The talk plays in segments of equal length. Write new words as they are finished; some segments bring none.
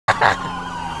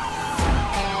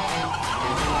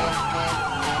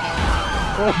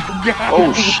Oh, God.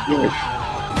 Oh shit.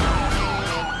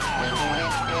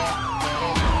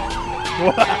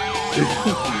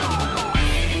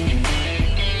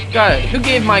 God, who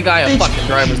gave my guy a fucking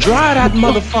driver's license? Drive that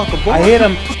motherfucker, boy. I hit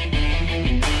him.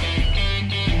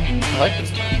 I like this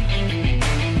time.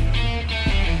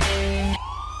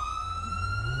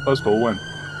 Let's go win.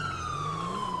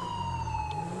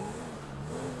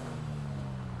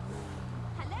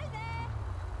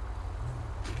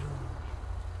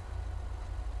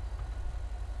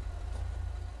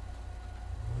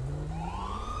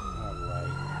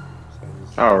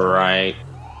 Alright.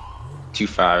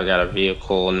 2-5, got a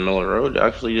vehicle in the middle of the road.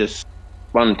 Actually just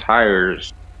spun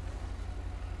tires.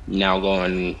 Now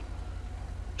going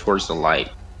towards the light.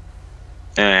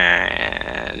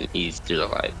 And he's through the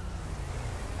light.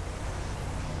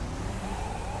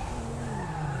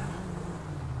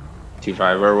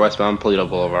 We're westbound Polito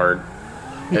Boulevard.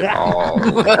 Oh.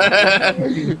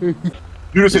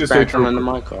 You just hit a state Come into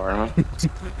my car, huh?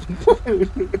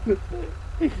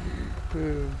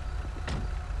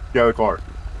 Get out of the car.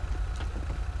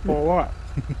 For what?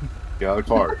 Get out of the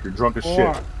car. You're drunk as For shit.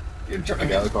 what? You're drunk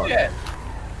Get out of the car. shit.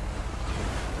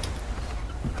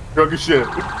 Drunk as shit.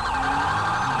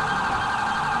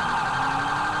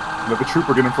 Let the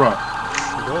trooper get in front.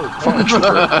 Fuck a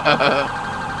trooper.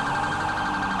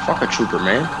 Fuck a trooper,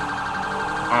 man.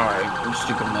 Alright, you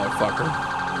stupid motherfucker.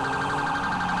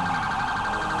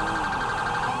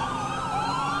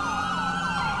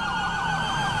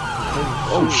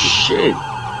 Oh shit.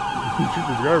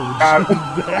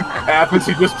 Happens,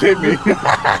 he just hit me.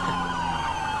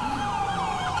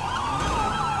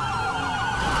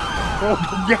 Oh,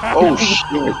 God. Oh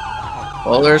shit.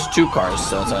 Well, there's 2 cars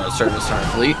still outside of service in our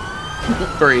fleet.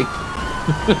 3.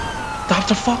 Stop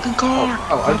the fucking car!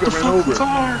 Oh, I Stop the got ran fucking over.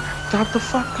 car! Stop the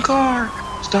fucking car!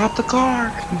 Stop the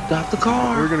car! Stop the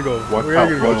car! Where are you gonna go? Watch Where are out,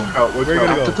 you gonna watch go? out, watch Where are you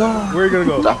out. gonna Stop the car! Where are you gonna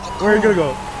go? Stop the car! Where are you gonna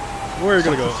go? Where are you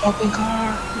gonna Stop go? the fucking car!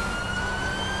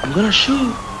 I'm gonna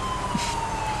shoot!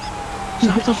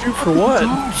 Stop the Shoot for what?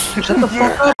 Shut the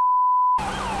fuck up!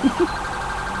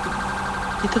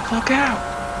 Get the fuck out!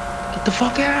 Get the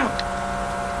fuck out!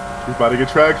 He's about to get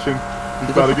traction. He's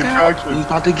about to get traction. He's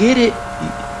about to get it!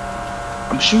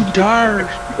 I'm shooting tires!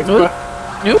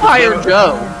 Who hired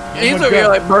Joe? He's over here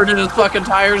like burning his fucking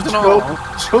tires and all.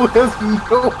 Joe has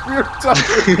no rear tires.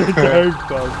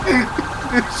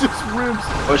 It's just rims.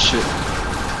 Oh shit.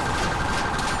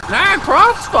 Nah,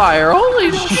 crossfire!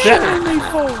 Holy shit!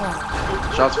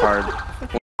 Shots fired.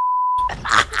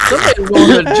 Somebody's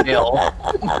going to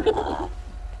jail.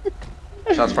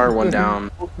 Shots fired, 1 down.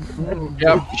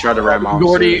 Yep. He tried to ram off.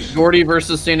 Gordy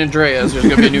versus San Andreas. There's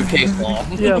gonna be a new case law.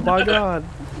 Yeah, my God.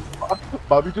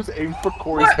 Bobby just aimed for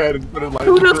Corey's head and put it like.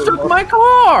 Who just took my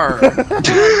car?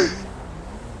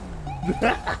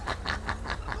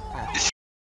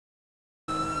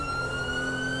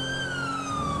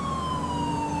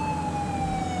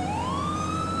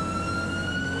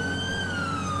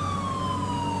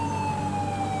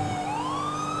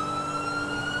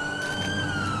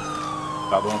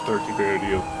 Stop on 13 compared to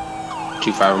you.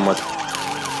 2-5 and 1.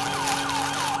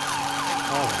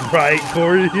 Right,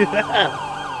 Corey.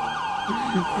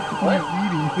 What?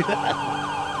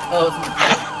 Oh,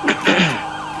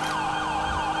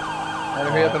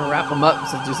 better hurry up and wrap them up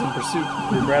since he's in pursuit.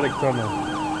 The Braddock Tunnel.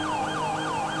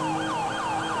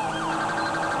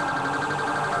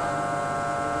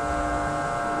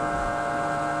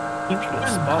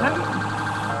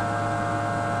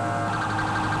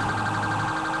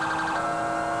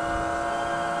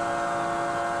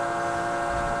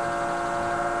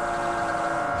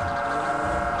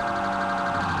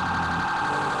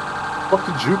 Where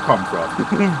did you come from?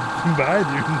 Behind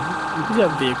you. You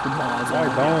got vehicle mods. I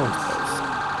don't.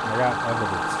 I got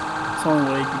evidence. It's the only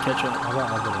way you can catch up. I got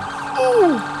evidence.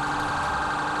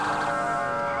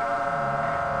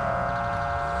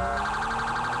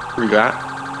 Who you got?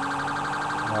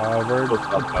 We're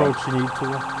approaching you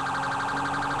two.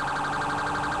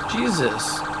 Jesus.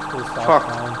 Fuck.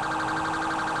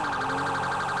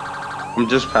 I'm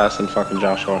just passing fucking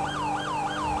Joshua.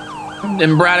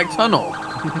 In Braddock Tunnel.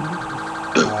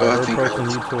 We're approaching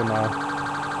you two now.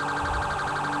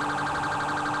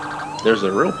 There's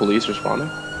a real police responding.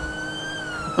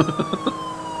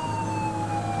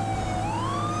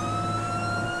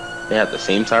 They had the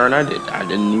same siren I did. I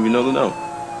didn't even know the note.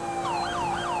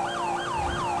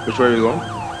 Which way are you going?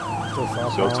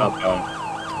 So southbound.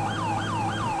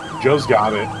 Joe's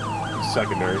got it. He's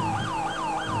secondary.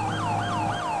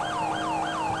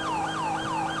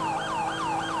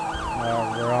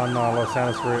 We're on Los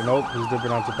Angeles Street. Nope, he's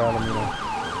dipping onto Palomino.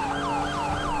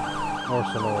 Or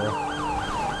Sonora.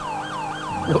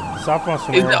 Southbound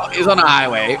Sonora. He's on a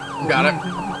highway. Got it.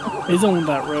 He's on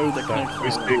that road that connects.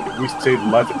 We stayed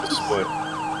left at the split.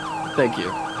 Thank you.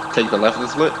 Take the left of the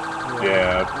split?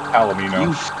 Yeah, Palomino.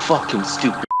 You fucking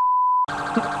stupid.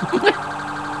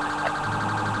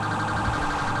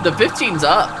 The 15's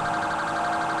up.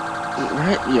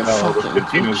 Right? You No, the fucking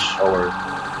 15 is bitch. lower.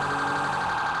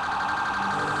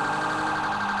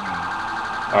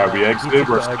 Alright, we exited.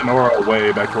 We're Sonora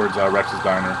away back towards Rex's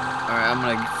Diner. Alright, I'm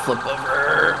gonna flip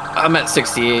over. I'm at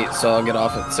 68, so I'll get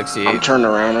off at 68. I'm turning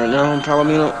around right now in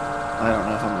Palomino. I don't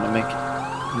know if I'm gonna make it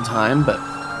in time, but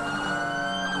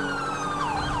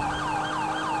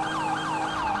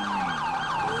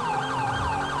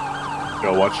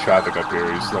Yo, watch traffic up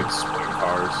here. He's like splitting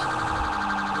cars.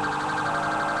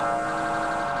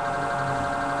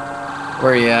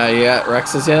 where you at? You at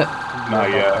Rex's yet? Not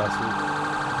yet.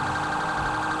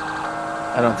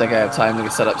 I don't think I have time to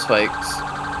set up spikes.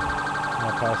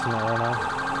 Not passing it right now.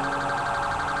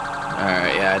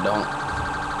 Alright, yeah, I don't.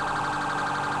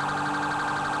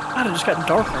 God, it just got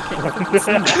darker. I can't fucking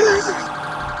see.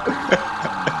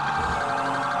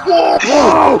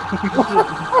 Whoa!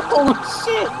 Holy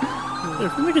shit! Yeah,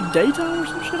 if we make it daytime or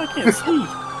some shit, I can't see.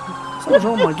 Something's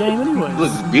wrong with my game anyway.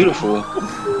 This is beautiful.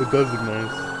 It does look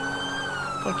nice.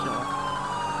 Fuck y'all.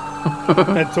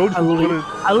 I told you. I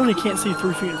literally can't see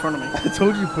 3 feet in front of me. I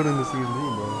told you put in the season,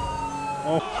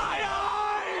 bro.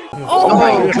 Oh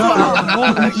my god!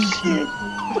 Holy shit.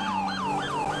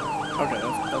 Okay,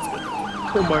 that's good.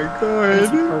 Oh my That's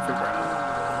god. perfect right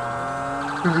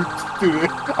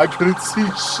Dude, I couldn't see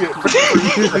shit.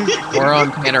 We're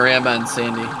on Panorama and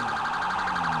Sandy.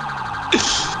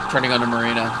 Turning on to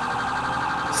Marina.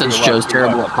 Since Good Joe's luck, good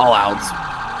terrible luck. at call-outs.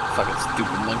 Fucking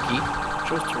stupid monkey. now.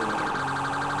 Just terrible.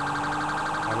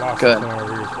 I lost Good. the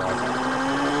rear spot.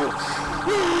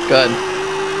 Good.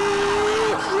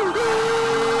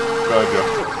 Go ahead, Joe.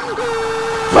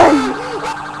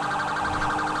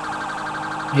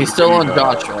 He's still on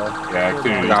Joshua. Yeah,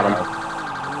 continue. Got him.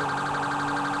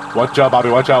 Watch out, Bobby.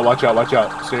 Watch out, watch out, watch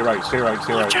out. Stay right, stay right,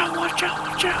 stay right. Watch out, watch out,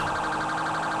 watch out.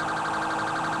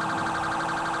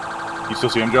 You still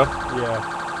see him, Joe? Yeah.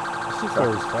 This is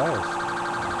so fast.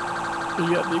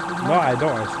 You got big one? No, I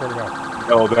don't. I swear to God.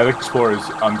 No, that Explorer is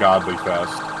ungodly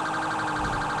fast.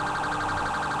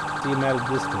 See him at a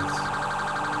distance.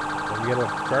 Can you get a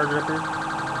charger up here?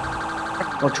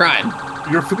 We're trying.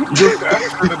 You're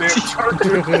faster than the damn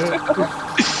Charger.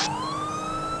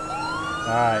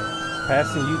 Alright.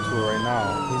 Passing U-Tool right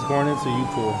now. He's going into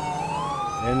U-Tool.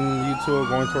 In U-Tool,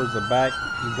 going towards the back.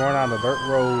 He's going on the dirt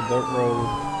road,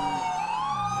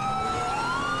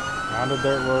 On the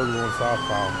dirt road, going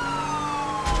southbound.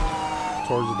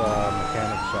 Towards the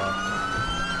mechanic shop.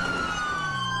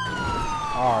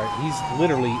 Alright, he's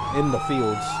literally in the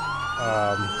fields.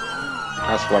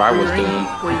 That's what I was doing.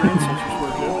 Where your ancestors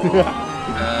were,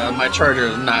 Joe. My charger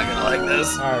is not gonna like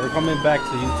this. Alright, we're coming back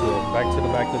to U-Tool. Back to the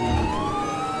back of the U-Tool.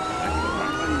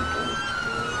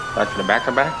 Back to the back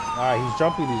of back? Alright, he's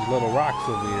jumping these little rocks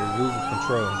over here, losing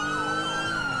control.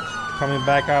 Coming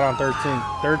back out on 13.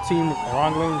 13,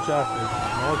 wrong lane traffic.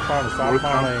 Northbound and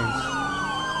southbound lanes.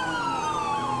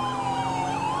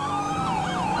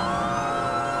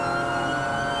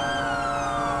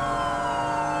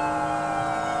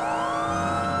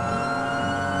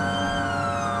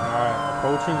 Alright,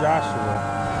 approaching Joshua.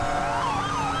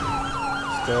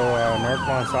 Still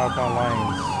northbound, southbound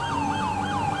lanes.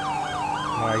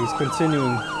 Alright, he's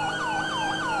continuing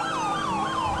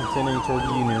towards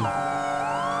Union.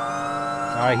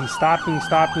 Alright, he's stopping,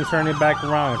 turning back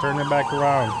around.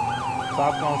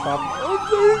 Southbound. Oh,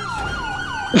 please!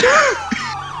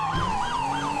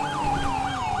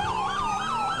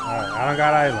 Alright, I don't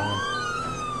got eyes on him.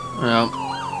 No.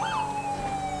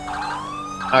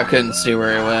 I couldn't see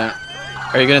where he went.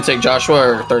 Are you gonna take Joshua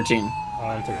or 13?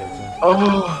 I'm taking it.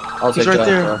 Oh, I'll he's take right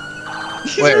Joshua.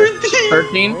 He's Where? right there.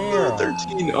 13? Where?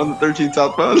 13 on the 13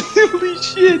 southbound. Holy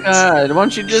shit. God, why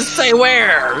don't you just say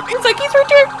where? It's like he's right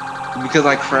there. Because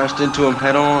I crashed into him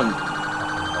head on.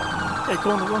 Hey,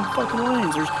 go in the wrong fucking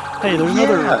lanes. There's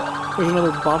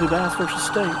another Bobby Bass versus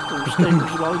State, or State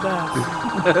versus Bobby Bass.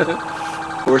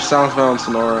 We're southbound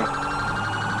Sonora.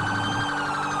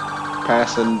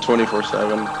 Passing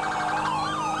 24/7.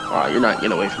 Wow, you're not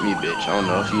getting away from me, bitch. I don't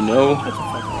know if you know.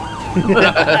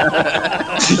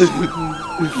 That's a fucking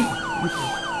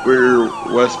We're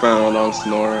westbound on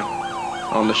Sonora,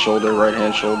 on the shoulder, right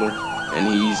hand shoulder, and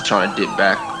he's trying to dip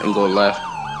back and go left.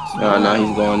 Now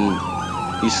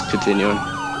he's continuing.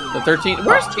 The 13.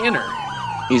 Where's Tanner?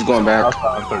 He's going back,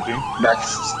 Southbound 13. back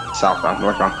southbound,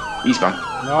 northbound, eastbound.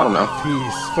 No, I don't know.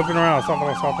 He's flipping around,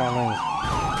 southbound lanes.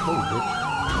 Holy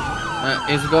bitch.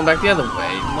 He's going back the other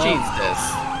way. No. Jesus.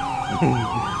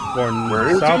 For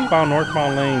southbound,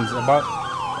 northbound lanes. About.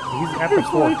 He's at the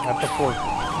fork. At the fork.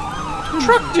 What's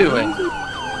truck doing?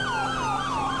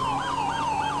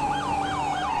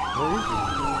 Where is he?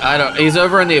 I don't. He's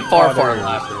over in the far Oh, there he is,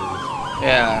 left. there he is.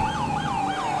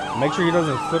 Yeah. Make sure he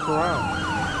doesn't flip around.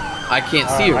 I can't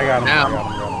see you I got him. now. I got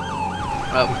him.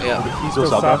 Oh yeah. He's still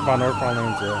southbound, northbound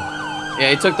lanes. Yeah. Yeah,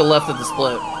 he took the left at the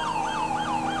split.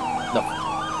 No,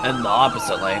 and the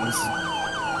opposite lanes.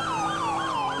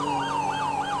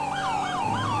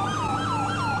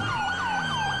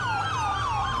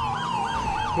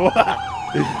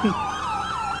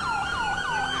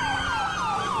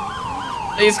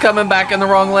 He's coming back in the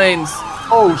wrong lanes.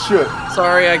 Oh shit!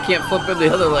 Sorry, I can't flip in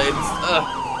the other lanes.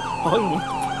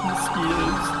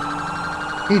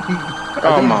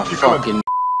 Oh my fucking.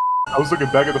 I was looking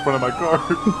back at the front of my car.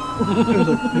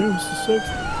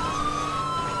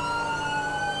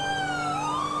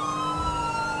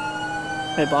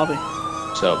 Hey, Bobby.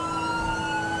 So,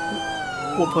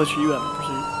 What place are you at in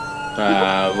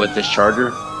pursuit? with this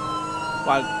charger,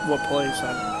 Why? What place?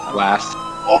 last.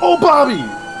 Oh, Bobby!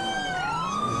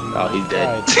 Oh, he's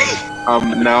dead. Right.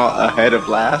 I'm now ahead of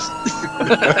last.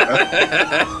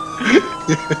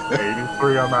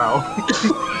 83, I'm out.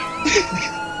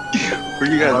 Where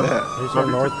you guys at? Here's our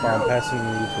northbound passing you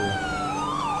two.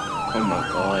 Oh my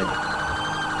god.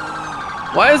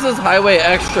 Why is this highway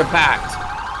extra packed?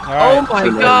 All right. Oh my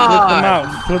so then- god!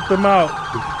 Flip them out.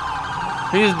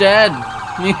 He's dead.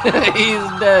 He's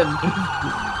dead.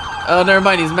 Oh, never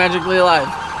mind. He's magically alive.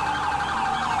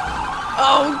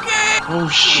 Okay. Oh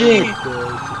shit!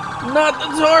 Not the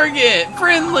target.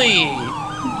 Friendly.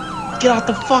 Get out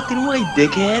the fucking way,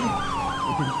 dickhead!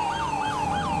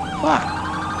 Fuck.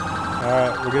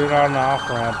 Alright, we're getting on the off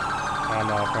ramp. On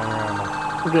the panorama.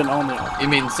 We're getting on the out. You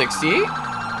mean 68? 68.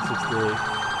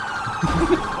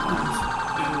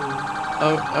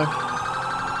 Oh, okay.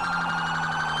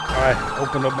 Alright,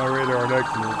 open up my radar on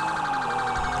exit.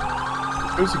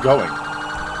 Where's he going?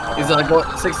 He's like go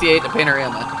 68 to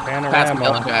Panorama. Past Panorama.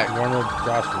 Melon Jack. Going with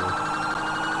Joshua.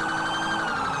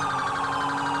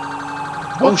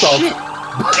 Oh shit!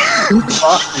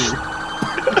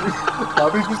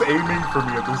 Bobby's just aiming for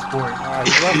me at this point. Alright,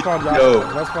 he's left on Joshua. Yo,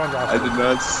 Left on Joshua. I did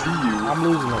not see you. I'm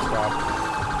losing this guy.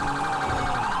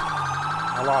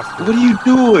 I lost him. What are you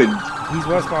doing? He's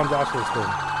westbound Joshua still.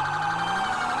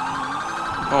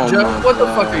 Oh Joe, my what the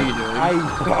God. fuck are you doing? I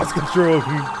lost control of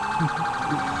him.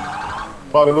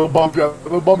 Bobby, little bump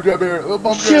jab here, little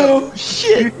bump jab. Yo,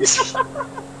 shit!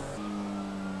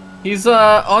 He's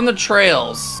on the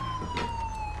trails.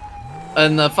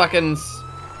 In the fucking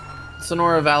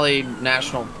Sonora Valley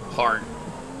National Park.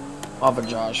 Off of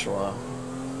Joshua.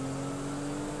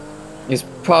 He's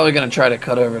probably gonna try to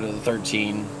cut over to the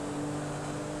 13.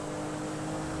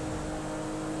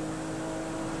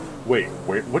 Wait,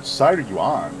 which side are you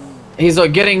on? He's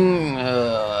getting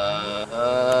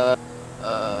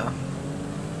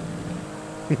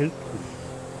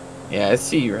yeah, I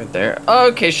see you right there.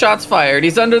 Okay, shots fired.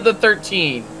 He's under the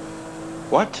 13.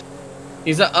 What?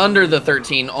 He's under the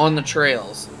 13 on the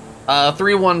trails.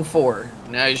 314.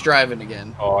 Now he's driving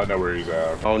again. Oh, I know where he's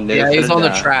at. Oh, no. Yeah, he's on the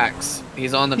tracks.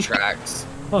 He's on the tracks.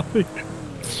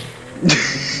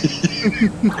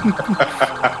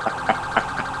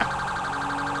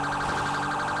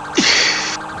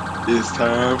 It's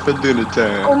time for dinner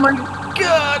time. Oh my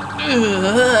god!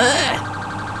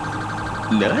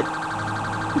 Nut?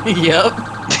 Yep.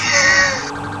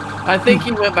 I think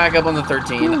he went back up on the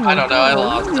 13. I don't know. I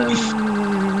lost him.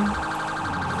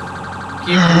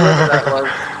 Keep whoever that was.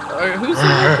 Who's in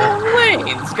the wrong lane?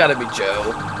 It's gotta be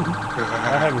Joe.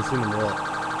 I haven't seen him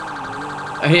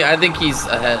yet. I think he's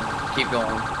ahead. Keep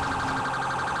going.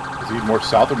 Is he more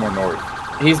south or more north?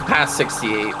 He's past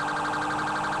 68.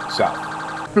 South.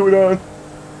 Who we on?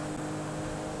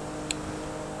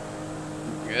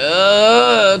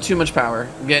 Too much power.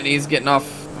 He's getting off.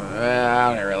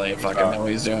 I don't really fucking know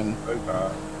what he's doing.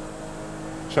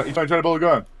 He's trying to build a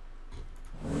gun.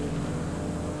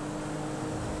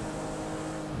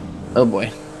 Oh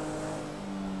boy.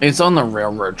 It's on the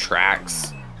railroad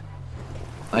tracks.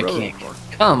 I can't.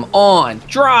 Come on,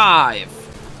 drive!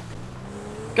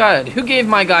 God, who gave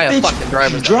my guy a fucking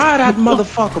driver's Drive that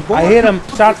motherfucker, boy. I hit him.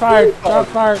 Shot fired. Shot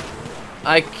fired.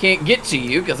 I can't get to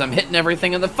you because I'm hitting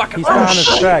everything in the fucking. He's on his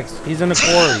tracks. He's in the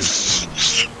quarry.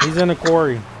 He's in the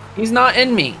quarry. He's not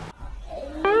in me.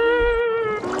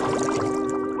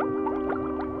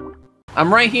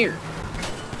 I'm right here.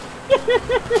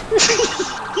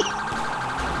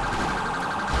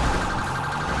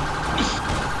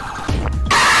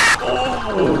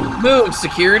 Move,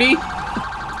 security.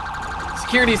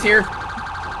 Security's here.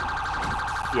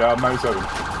 Yeah, I'm 97.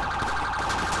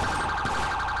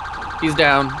 He's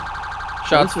down.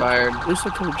 Shots fired. At least I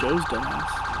killed Joe's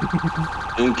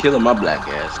dumbass. You ain't killing my black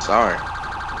ass. Sorry.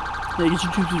 Yeah, get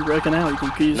your troops wrecking out. You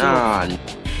can kill yourself.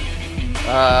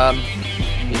 Nah.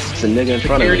 It's a nigga in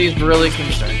front of me. Security's really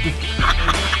concerned.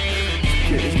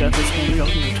 Security's got this hand. Y'all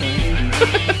can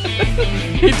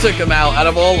return. He took him out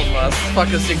of all of us.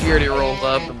 Fucking security rolls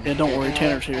up. Yeah, don't worry.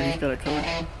 Tanner's here. He's got it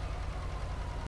covered.